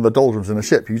being stuck in the doldrums in a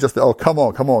ship. You just come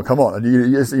on, and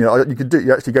you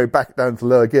actually go back down to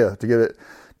lower gear to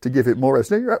give it more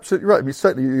rest. No, you're absolutely right. I mean,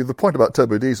 certainly the point about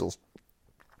turbo diesels,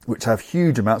 which have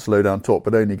huge amounts of low down torque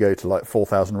but only go to like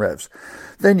 4,000 revs,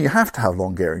 then you have to have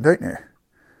long gearing, don't you?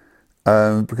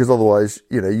 Because otherwise,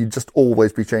 you know, you'd just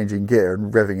always be changing gear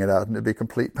and revving it out, and it'd be a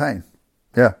complete pain.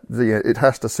 Yeah, it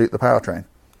has to suit the powertrain.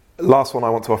 Last one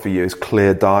I want to offer you is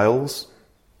clear dials.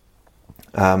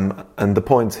 And the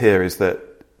point here is that,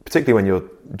 particularly when you're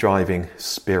driving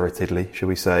spiritedly, shall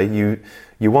we say,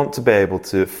 you want to be able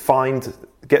to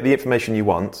get the information you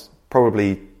want,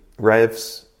 probably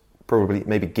revs, probably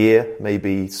maybe gear,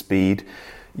 maybe speed.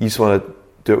 You just want to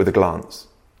do it with a glance.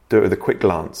 Do it with a quick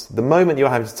glance. The moment you're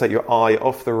having to take your eye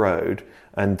off the road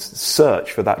and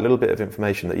search for that little bit of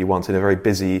information that you want in a very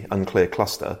busy, unclear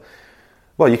cluster,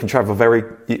 well, you can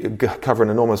cover an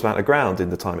enormous amount of ground in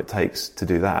the time it takes to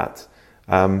do that.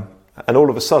 And all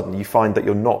of a sudden, you find that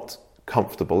you're not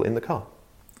comfortable in the car.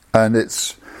 And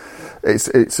it's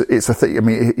a thing. I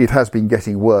mean, it has been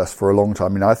getting worse for a long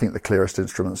time. I mean, I think the clearest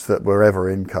instruments that were ever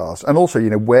in cars, and also, you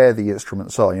know, where the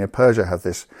instruments are. You know, Peugeot have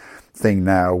this thing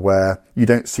now where you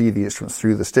don't see the instruments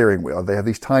through the steering wheel. They have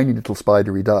these tiny little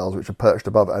spidery dials which are perched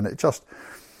above it, and it just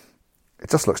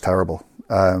looks terrible.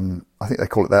 I think they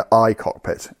call it their eye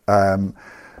cockpit. You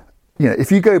know,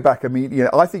 if you go back, I mean, you know,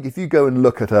 I think if you go and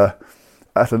look at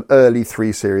an early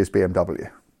 3 Series BMW,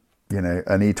 you know,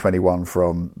 an E21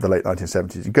 from the late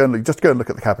 1970s, you go and look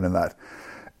at the cabin in that.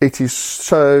 It is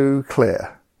so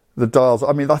clear. The dials,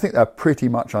 I mean, I think they're pretty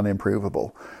much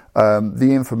unimprovable.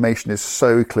 The information is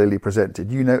so clearly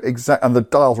presented. You know and the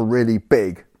dials are really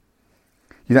big.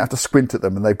 You don't have to squint at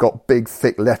them, and they've got big,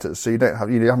 thick letters, so you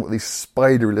haven't got these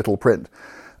spidery little print,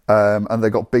 and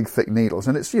they've got big, thick needles,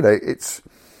 and it's, you know, it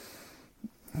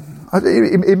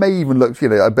may even look, you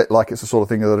know, a bit like it's the sort of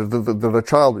thing that a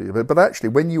child would do, but actually,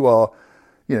 when you are,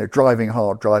 you know, driving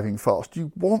hard, driving fast,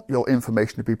 you want your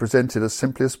information to be presented as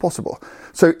simply as possible.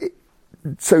 So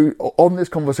on this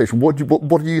conversation, what do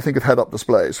you think of head-up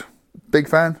displays? Big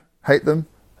fan? Hate them?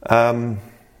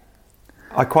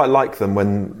 I quite like them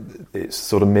when it's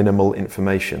sort of minimal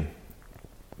information,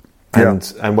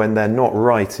 and when they're not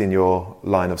right in your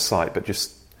line of sight, but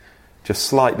just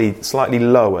slightly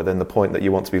lower than the point that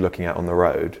you want to be looking at on the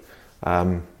road.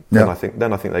 Then I think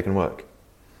they can work.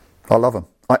 I love them.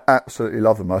 I absolutely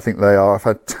love them. I think they are a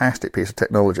fantastic piece of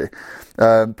technology,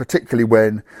 particularly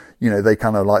when they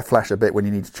kind of like flash a bit when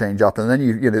you need to change up, and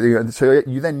then so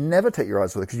you then never take your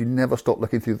eyes off it because you never stop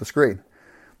looking through the screen.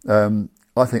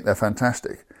 I think they're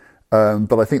fantastic,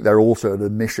 but I think they're also an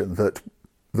admission that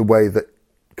the way that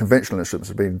conventional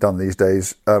instruments are being done these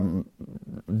days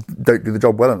don't do the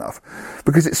job well enough,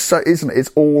 because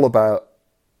it's all about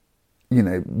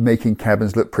making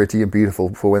cabins look pretty and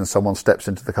beautiful for when someone steps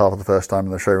into the car for the first time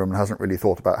in the showroom and hasn't really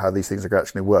thought about how these things are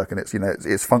actually work. And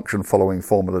it's function following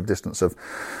formula distance of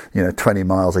 20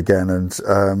 miles again, and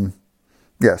so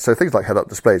things like head-up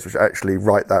displays, which actually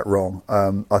right that wrong,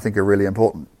 I think are really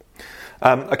important.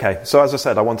 Okay, so as I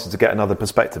said, I wanted to get another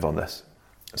perspective on this.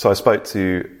 So I spoke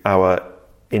to our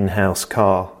in-house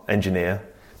car engineer,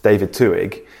 David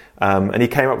Tuig, and he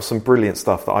came up with some brilliant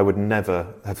stuff that I would never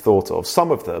have thought of.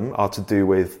 Some of them are to do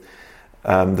with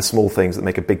the small things that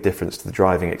make a big difference to the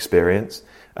driving experience,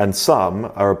 and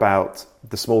some are about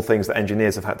the small things that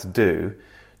engineers have had to do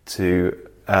to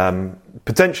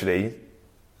potentially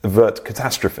avert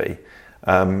catastrophe.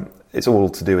 It's all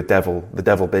to do with the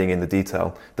devil being in the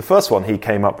detail. The first one he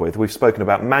came up with, we've spoken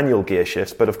about manual gear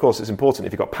shifts, but of course it's important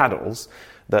if you've got paddles,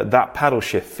 that paddle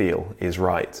shift feel is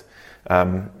right.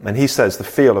 And he says the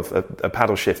feel of a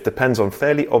paddle shift depends on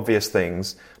fairly obvious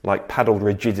things like paddle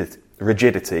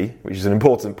rigidity, which is an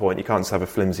important point, you can't just have a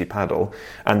flimsy paddle,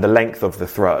 and the length of the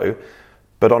throw,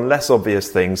 but on less obvious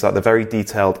things like the very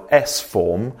detailed S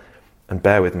form, and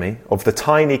bear with me, of the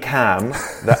tiny cam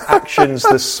that actions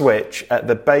the switch at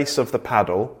the base of the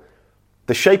paddle,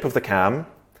 the shape of the cam,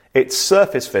 its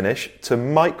surface finish to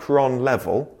micron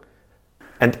level,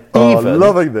 and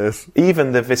loving this.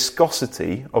 Even the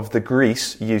viscosity of the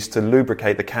grease used to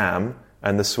lubricate the cam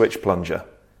and the switch plunger.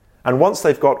 And once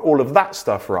they've got all of that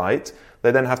stuff right,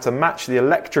 they then have to match the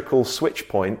electrical switch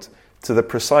point to the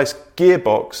precise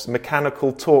gearbox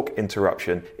mechanical torque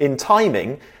interruption in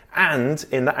timing and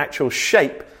in the actual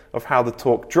shape of how the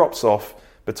torque drops off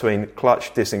between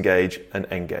clutch, disengage and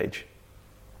engage.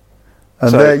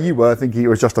 And so, there you were thinking it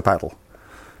was just a paddle.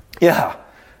 Yeah.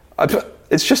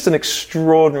 It's just an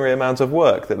extraordinary amount of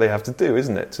work that they have to do,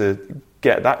 isn't it, to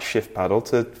get that shift paddle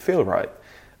to feel right.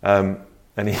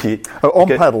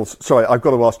 Paddles, sorry, I've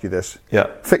got to ask you this. Yeah.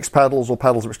 Fixed paddles or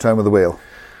paddles which turn with the wheel?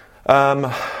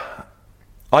 I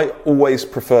always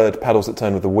preferred paddles that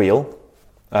turn with the wheel.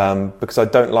 Because I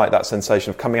don't like that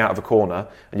sensation of coming out of a corner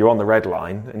and you're on the red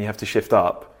line and you have to shift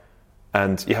up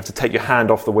and you have to take your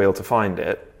hand off the wheel to find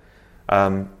it.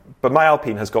 But my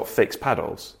Alpine has got fixed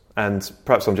paddles, and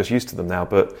perhaps I'm just used to them now,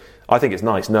 but I think it's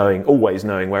nice always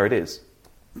knowing where it is.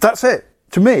 That's it.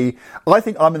 To me, I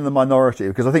think I'm in the minority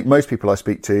because I think most people I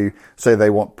speak to say they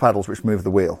want paddles which move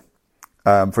the wheel.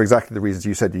 For exactly the reasons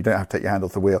you said, you don't have to take your hand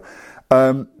off the wheel.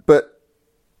 But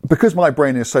because my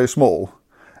brain is so small,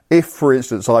 if, for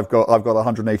instance, I've got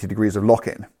 180 degrees of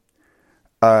lock-in,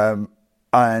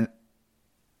 and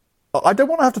I don't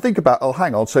want to have to think about, oh,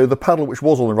 hang on, so the paddle which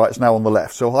was on the right is now on the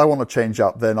left. So if I want to change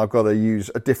up, then I've got to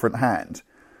use a different hand.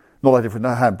 Not a different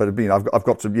hand, but I've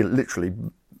got to be literally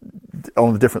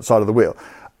on the different side of the wheel.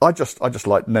 I just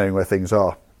like knowing where things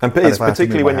are. And it's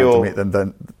particularly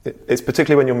when it's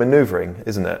particularly when you're manoeuvring,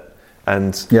 isn't it?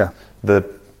 And the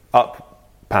up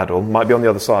paddle might be on the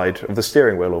other side of the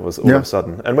steering wheel all of a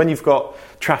sudden. And when you've got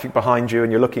traffic behind you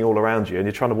and you're looking all around you and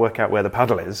you're trying to work out where the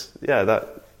paddle is,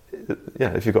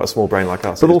 if you've got a small brain like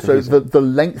us. But also the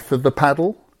length of the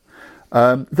paddle,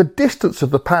 the distance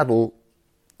of the paddle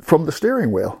from the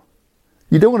steering wheel.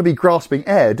 You don't want to be grasping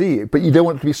air, do you? But you don't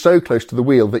want it to be so close to the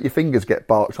wheel that your fingers get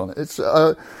barked on it. It's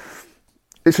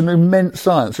an immense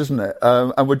science, isn't it?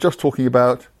 And we're just talking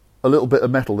about a little bit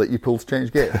of metal that you pull to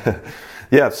change gear.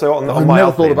 Yeah, so on I've my never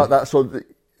Alpine, thought about that sort of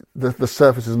the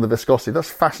surfaces and the viscosity. That's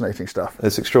fascinating stuff.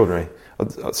 It's extraordinary.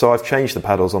 So I've changed the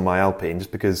paddles on my Alpine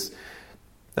just because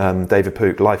David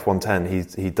Pook, Life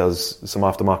 110, he does some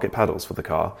aftermarket paddles for the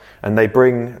car, and they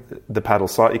bring the paddle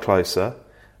slightly closer,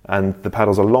 and the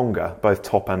paddles are longer, both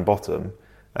top and bottom.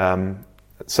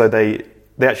 So they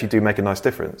actually do make a nice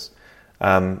difference.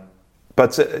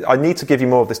 But I need to give you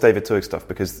more of this David Tuig stuff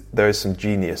because there is some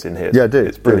genius in here. Yeah, do.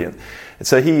 It's brilliant.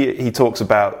 So he talks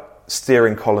about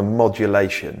steering column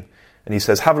modulation, and he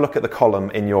says, have a look at the column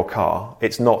in your car.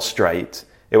 It's not straight.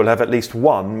 It will have at least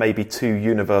one, maybe two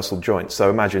universal joints. So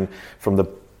imagine from the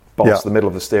boss, the middle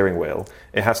of the steering wheel.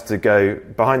 It has to go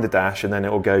behind the dash, and then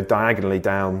it will go diagonally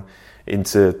down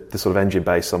into the sort of engine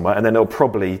bay somewhere, and then it'll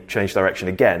probably change direction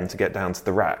again to get down to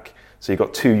the rack. So you've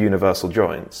got two universal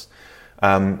joints.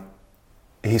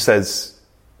 He says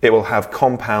it will have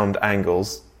compound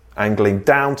angles, angling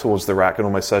down towards the rack and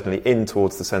almost certainly in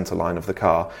towards the centre line of the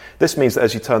car. This means that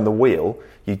as you turn the wheel,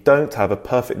 you don't have a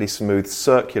perfectly smooth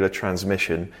circular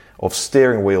transmission of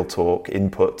steering wheel torque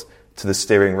input to the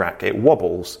steering rack. It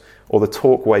wobbles, or the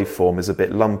torque waveform is a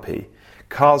bit lumpy.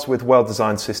 Cars with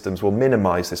well-designed systems will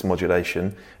minimise this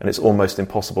modulation, and it's almost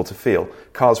impossible to feel.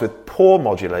 Cars with poor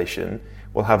modulation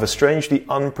will have a strangely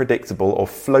unpredictable or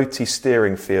floaty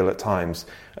steering feel at times,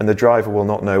 and the driver will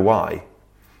not know why.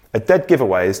 A dead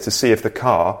giveaway is to see if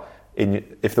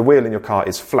the wheel in your car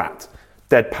is flat,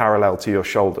 dead parallel to your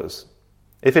shoulders.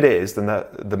 If it is, then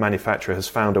the manufacturer has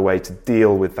found a way to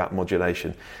deal with that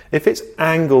modulation. If it's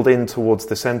angled in towards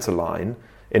the centre line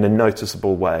in a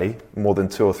noticeable way, more than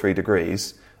 2 or 3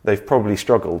 degrees, they've probably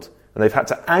struggled, and they've had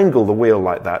to angle the wheel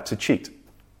like that to cheat.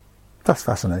 That's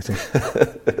fascinating.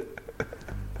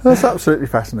 That's absolutely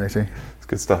fascinating. It's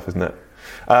good stuff, isn't it?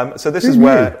 So this is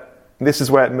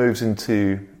where it moves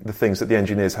into the things that the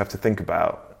engineers have to think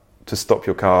about to stop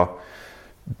your car,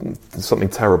 something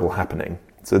terrible happening.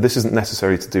 So this isn't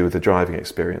necessarily to do with the driving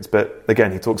experience. But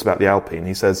again, he talks about the Alpine.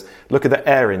 He says, look at the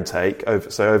air intake,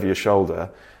 over your shoulder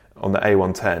on the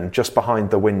A110, just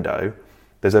behind the window.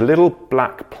 There's a little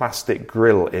black plastic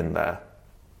grill in there.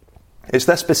 It's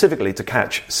there specifically to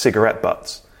catch cigarette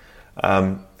butts.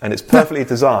 And it's perfectly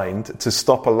designed to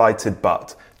stop a lighted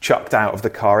butt chucked out of the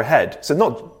car ahead. So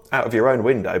not out of your own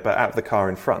window, but out of the car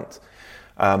in front.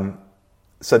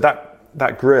 So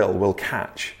that grill will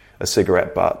catch a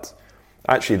cigarette butt.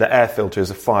 Actually, the air filter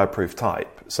is a fireproof type,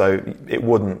 so that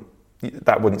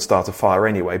wouldn't start a fire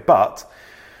anyway. But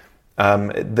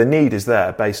the need is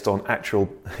there based on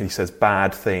actual, he says,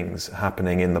 bad things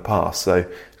happening in the past. So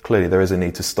clearly there is a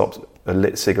need to stop a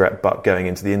lit cigarette butt going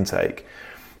into the intake.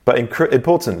 But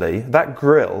importantly, that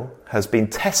grill has been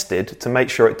tested to make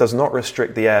sure it does not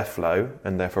restrict the airflow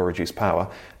and therefore reduce power,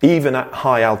 even at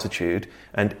high altitude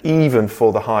and even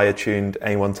for the higher tuned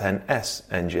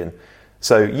A110S engine.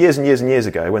 So years and years and years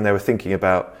ago, when they were thinking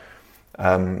about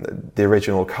the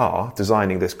original car,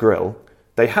 designing this grill,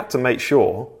 they had to make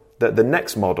sure that the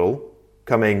next model,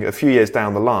 coming a few years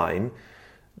down the line,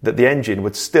 that the engine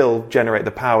would still generate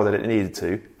the power that it needed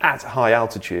to at high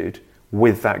altitude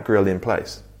with that grill in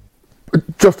place.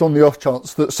 Just on the off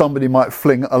chance that somebody might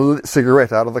fling a lit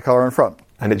cigarette out of the car in front.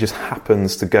 And it just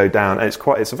happens to go down. And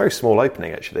it's a very small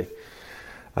opening, actually.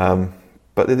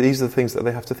 But these are the things that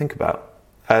they have to think about.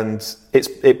 And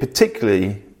it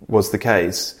particularly was the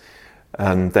case,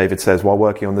 David says, while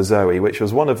working on the Zoe, which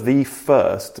was one of the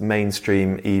first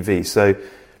mainstream EVs. So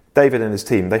David and his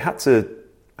team, they had to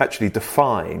actually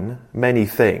define many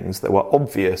things that were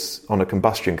obvious on a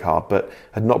combustion car but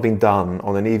had not been done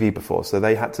on an EV before. So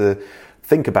they had to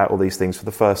think about all these things for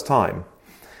the first time.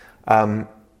 And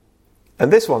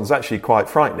this one's actually quite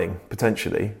frightening,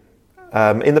 potentially.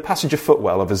 In the passenger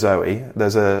footwell of a Zoe,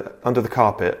 under the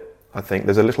carpet, I think,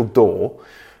 there's a little door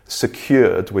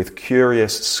secured with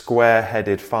curious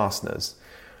square-headed fasteners.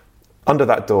 Under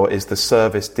that door is the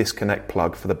service disconnect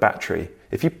plug for the battery.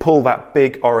 If you pull that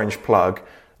big orange plug,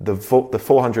 the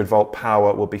 400-volt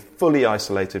power will be fully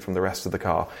isolated from the rest of the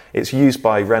car. It's used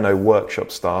by Renault workshop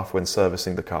staff when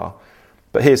servicing the car.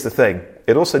 But here's the thing.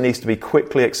 It also needs to be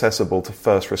quickly accessible to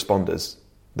first responders,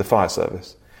 the fire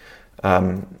service.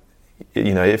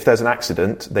 If there's an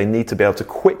accident, they need to be able to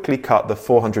quickly cut the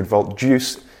 400-volt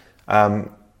juice, and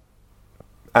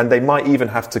they might even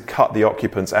have to cut the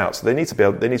occupants out. So they need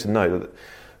to know that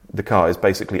the car is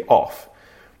basically off,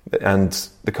 and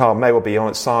the car may well be on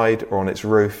its side or on its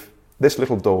roof. This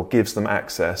little door gives them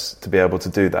access to be able to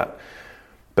do that.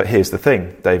 But here's the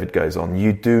thing, David goes on,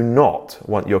 you do not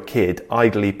want your kid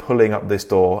idly pulling up this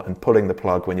door and pulling the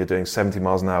plug when you're doing 70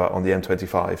 miles an hour on the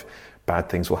M25. Bad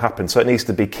things will happen. So it needs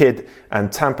to be kid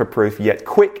and tamper-proof, yet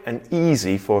quick and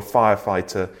easy for a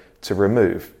firefighter to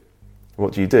remove.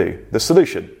 What do? The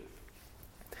solution.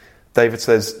 David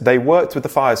says they worked with the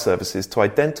fire services to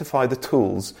identify the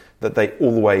tools that they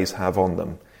always have on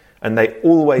them. And they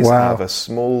always have a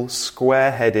small,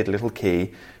 square-headed little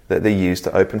key that they use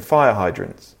to open fire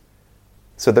hydrants.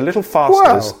 So the little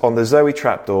fasteners on the Zoe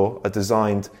trapdoor are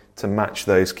designed to match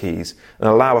those keys and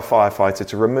allow a firefighter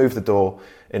to remove the door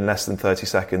in less than 30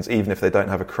 seconds, even if they don't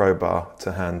have a crowbar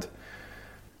to hand.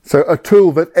 So a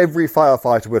tool that every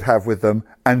firefighter would have with them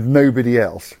and nobody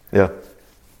else. Yeah.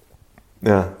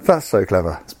 That's so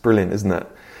clever. It's brilliant, isn't it?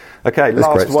 Okay,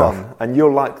 last one, and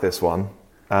you'll like this one.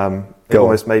 It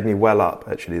almost made me well up,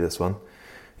 actually, this one.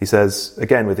 He says,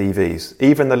 again with EVs,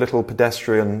 even the little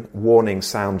pedestrian warning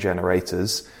sound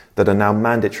generators that are now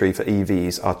mandatory for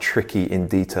EVs are tricky in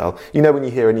detail. You know when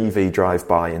you hear an EV drive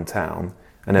by in town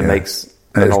and it makes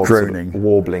an odd sort of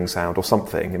warbling sound or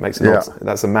something. It makes an odd,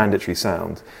 that's a mandatory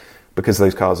sound because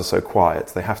those cars are so quiet.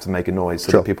 They have to make a noise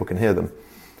so that people can hear them.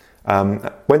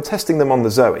 When testing them on the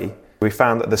Zoe, we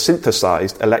found that the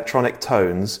synthesized electronic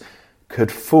tones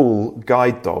could fool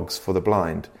guide dogs for the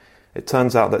blind. It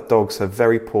turns out that dogs have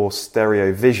very poor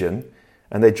stereo vision,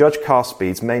 and they judge car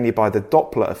speeds mainly by the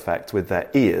Doppler effect with their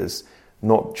ears,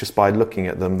 not just by looking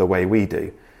at them the way we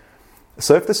do.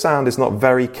 So if the sound is not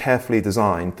very carefully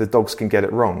designed, the dogs can get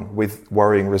it wrong with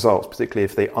worrying results, particularly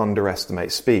if they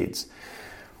underestimate speeds.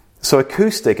 So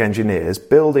acoustic engineers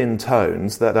build in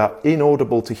tones that are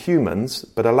inaudible to humans,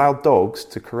 but allow dogs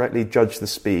to correctly judge the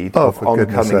speed of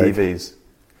oncoming EVs.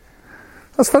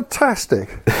 That's fantastic.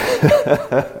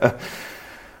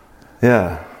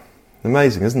 Yeah.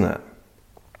 Amazing, isn't it?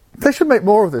 They should make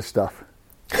more of this stuff.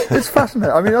 It's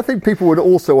fascinating. I mean, I think people would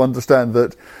also understand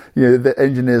that, you know, the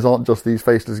engineers aren't just these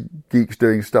faceless geeks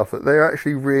doing stuff, that they're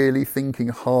actually really thinking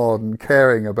hard and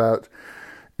caring about,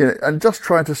 you know, and just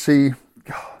trying to see,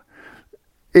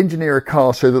 engineer a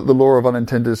car so that the law of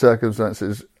unintended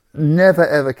circumstances never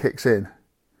ever kicks in.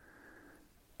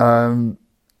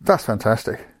 That's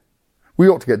fantastic. We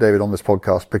ought to get David on this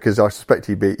podcast because I suspect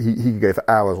he could go for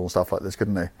hours on stuff like this,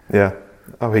 couldn't he? Yeah.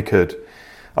 Oh, he could.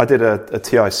 I did a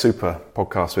TI Super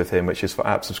podcast with him, which is for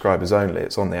app subscribers only.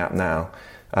 It's on the app now.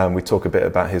 We talk a bit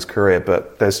about his career,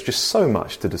 but there's just so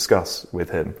much to discuss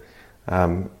with him.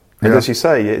 And as you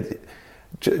say,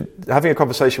 having a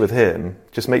conversation with him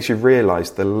just makes you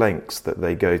realise the lengths that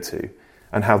they go to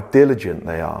and how diligent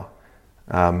they are.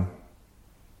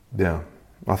 Yeah,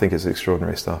 I think it's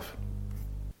extraordinary stuff.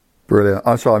 Brilliant.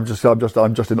 I'm sorry. I'm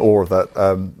just in awe of that.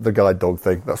 The guide dog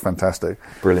thing. That's fantastic.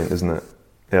 Brilliant, isn't it?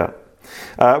 Yeah.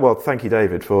 Well, thank you,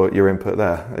 David, for your input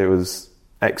there. It was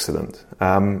excellent.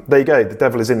 There you go. The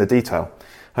devil is in the detail.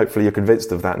 Hopefully, you're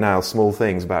convinced of that now. Small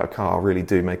things about a car really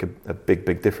do make a big,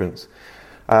 big difference.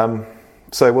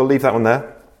 So we'll leave that one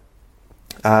there.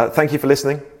 Thank you for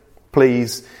listening.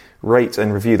 Please rate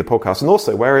and review the podcast, and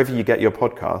also wherever you get your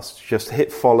podcasts, just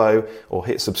hit follow or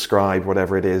hit subscribe,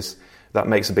 whatever it is. That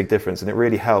makes a big difference, and it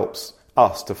really helps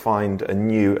us to find a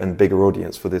new and bigger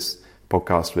audience for this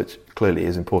podcast, which clearly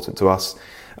is important to us.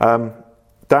 Download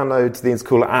the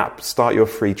Intercooler app, start your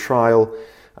free trial,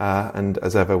 and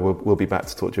as ever, we'll be back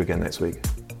to talk to you again next week.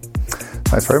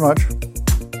 Thanks very much.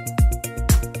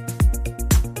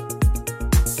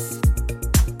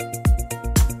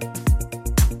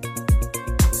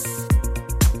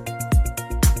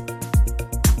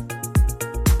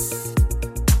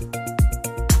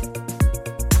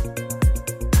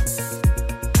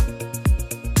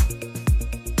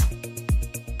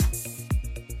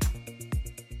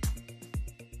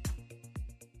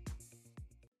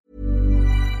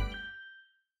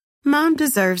 Mom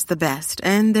deserves the best,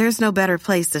 and there's no better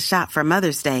place to shop for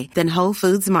Mother's Day than Whole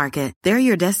Foods Market. They're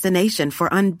your destination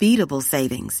for unbeatable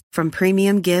savings, from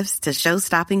premium gifts to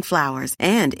show-stopping flowers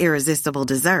and irresistible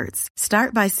desserts.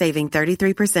 Start by saving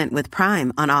 33% with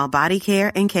Prime on all body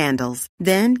care and candles.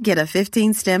 Then get a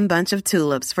 15-stem bunch of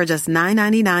tulips for just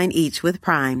 $9.99 each with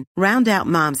Prime. Round out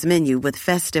Mom's menu with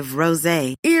festive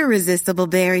rosé, irresistible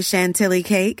berry chantilly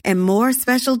cake, and more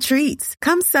special treats.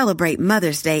 Come celebrate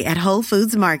Mother's Day at Whole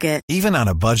Foods Market. Even on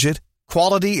a budget,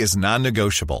 quality is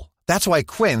non-negotiable. That's why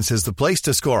Quince is the place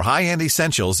to score high-end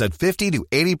essentials at 50 to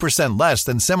 80% less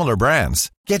than similar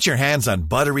brands. Get your hands on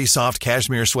buttery soft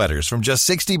cashmere sweaters from just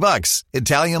 $60,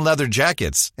 Italian leather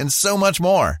jackets, and so much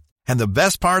more. And the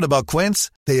best part about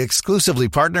Quince, they exclusively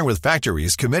partner with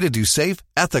factories committed to safe,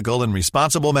 ethical, and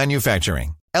responsible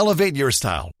manufacturing. Elevate your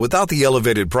style without the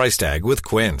elevated price tag with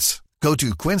Quince. Go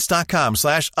to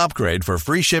quince.com/upgrade for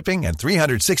free shipping and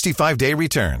 365-day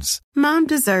returns. Mom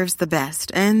deserves the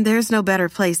best, and there's no better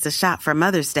place to shop for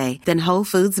Mother's Day than Whole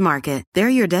Foods Market. They're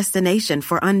your destination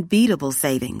for unbeatable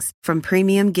savings, from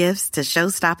premium gifts to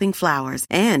show-stopping flowers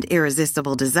and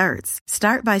irresistible desserts.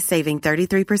 Start by saving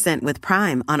 33% with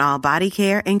Prime on all body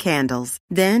care and candles.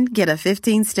 Then get a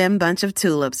 15-stem bunch of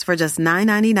tulips for just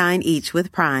 $9.99 each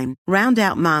with Prime. Round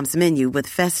out Mom's menu with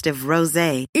festive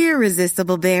rosé,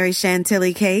 irresistible berry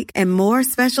chantilly cake, and more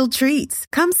special treats.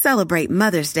 Come celebrate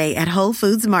Mother's Day at Whole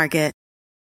Foods Market.